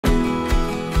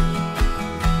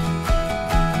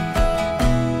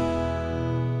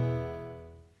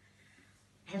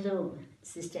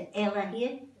Sister Ella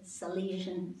here,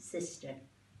 Salesian sister.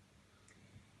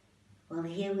 Well,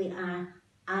 here we are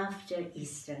after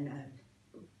Easter now.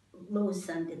 Low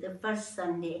Sunday, the first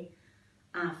Sunday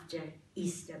after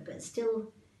Easter, but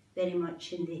still very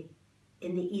much in the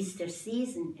Easter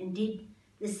season. Indeed,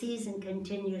 the season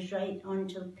continues right on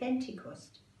till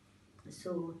Pentecost.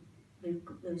 So we've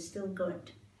still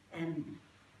got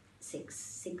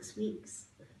 6 weeks,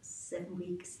 7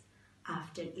 weeks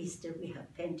after Easter we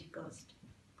have Pentecost.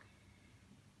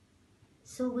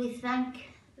 So we thank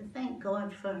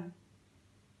God for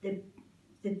the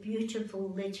beautiful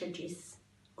liturgies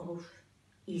of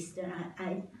Easter.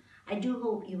 I do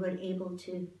hope you were able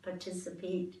to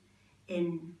participate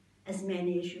in as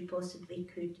many as you possibly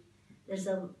could. There's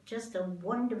just a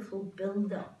wonderful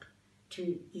build-up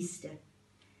to Easter.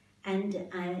 And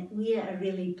we are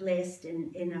really blessed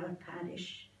in our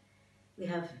parish. We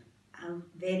have a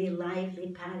very lively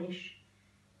parish,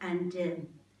 and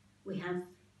we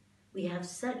have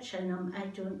such I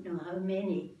don't know how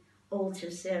many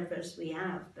altar servers we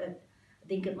have, but I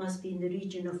think it must be in the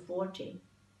region of 40.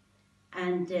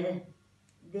 And they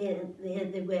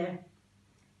were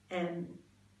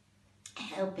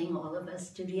helping all of us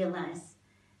to realize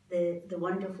the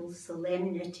wonderful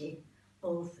solemnity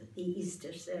of the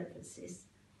Easter services.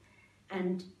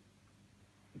 And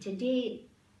today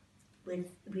we're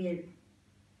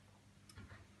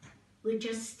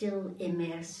just still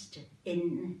immersed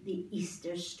in the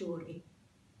Easter story.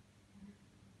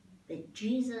 That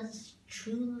Jesus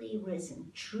truly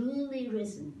risen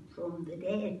from the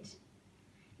dead.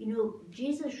 You know,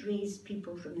 Jesus raised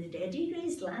people from the dead. He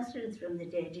raised Lazarus from the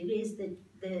dead. He raised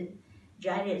the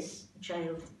Jairus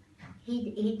child.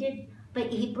 He did,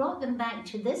 but he brought them back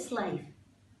to this life.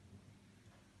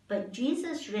 But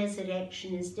Jesus'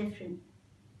 resurrection is different,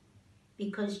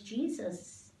 because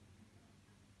Jesus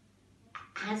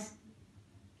has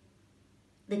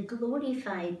the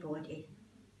glorified body,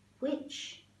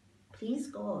 which, please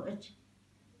God,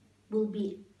 will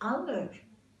be ours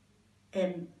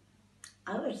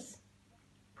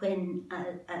when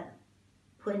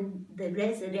the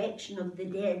resurrection of the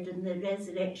dead and the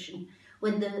resurrection,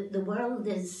 when the world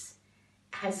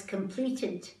has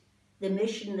completed the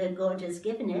mission that God has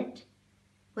given it,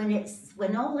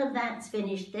 when all of that's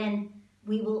finished, then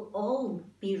we will all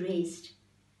be raised,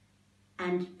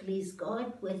 and please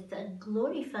God, with a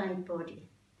glorified body,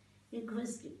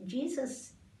 because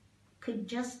Jesus could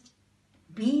just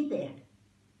be there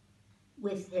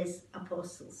with his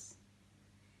apostles.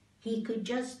 He could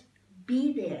just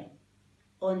be there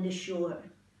on the shore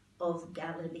of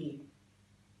Galilee.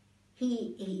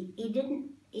 He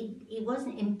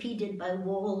wasn't impeded by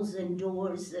walls and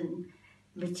doors and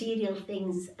material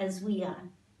things as we are,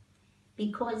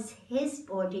 because his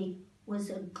body was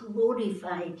a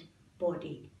glorified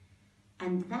body.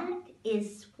 And that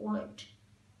is what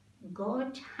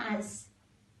God has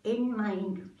in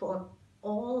mind for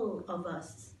all of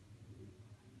us.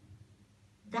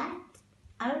 That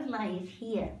our life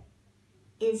here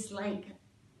is like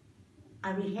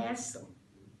a rehearsal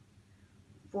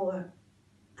for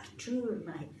a truer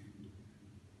life,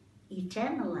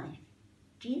 eternal life.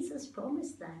 Jesus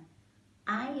promised that.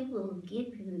 I will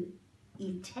give you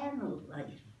eternal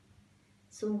life.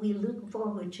 So we look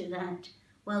forward to that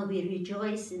while we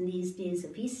rejoice in these days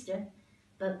of Easter,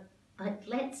 but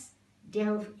let's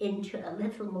delve into a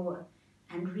little more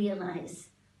and realize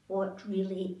what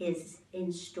really is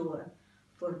in store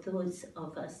for those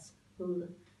of us who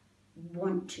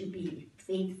want to be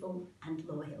faithful and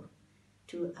loyal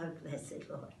to our blessed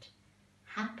Lord.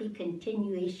 Happy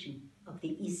continuation of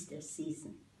the Easter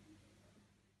season.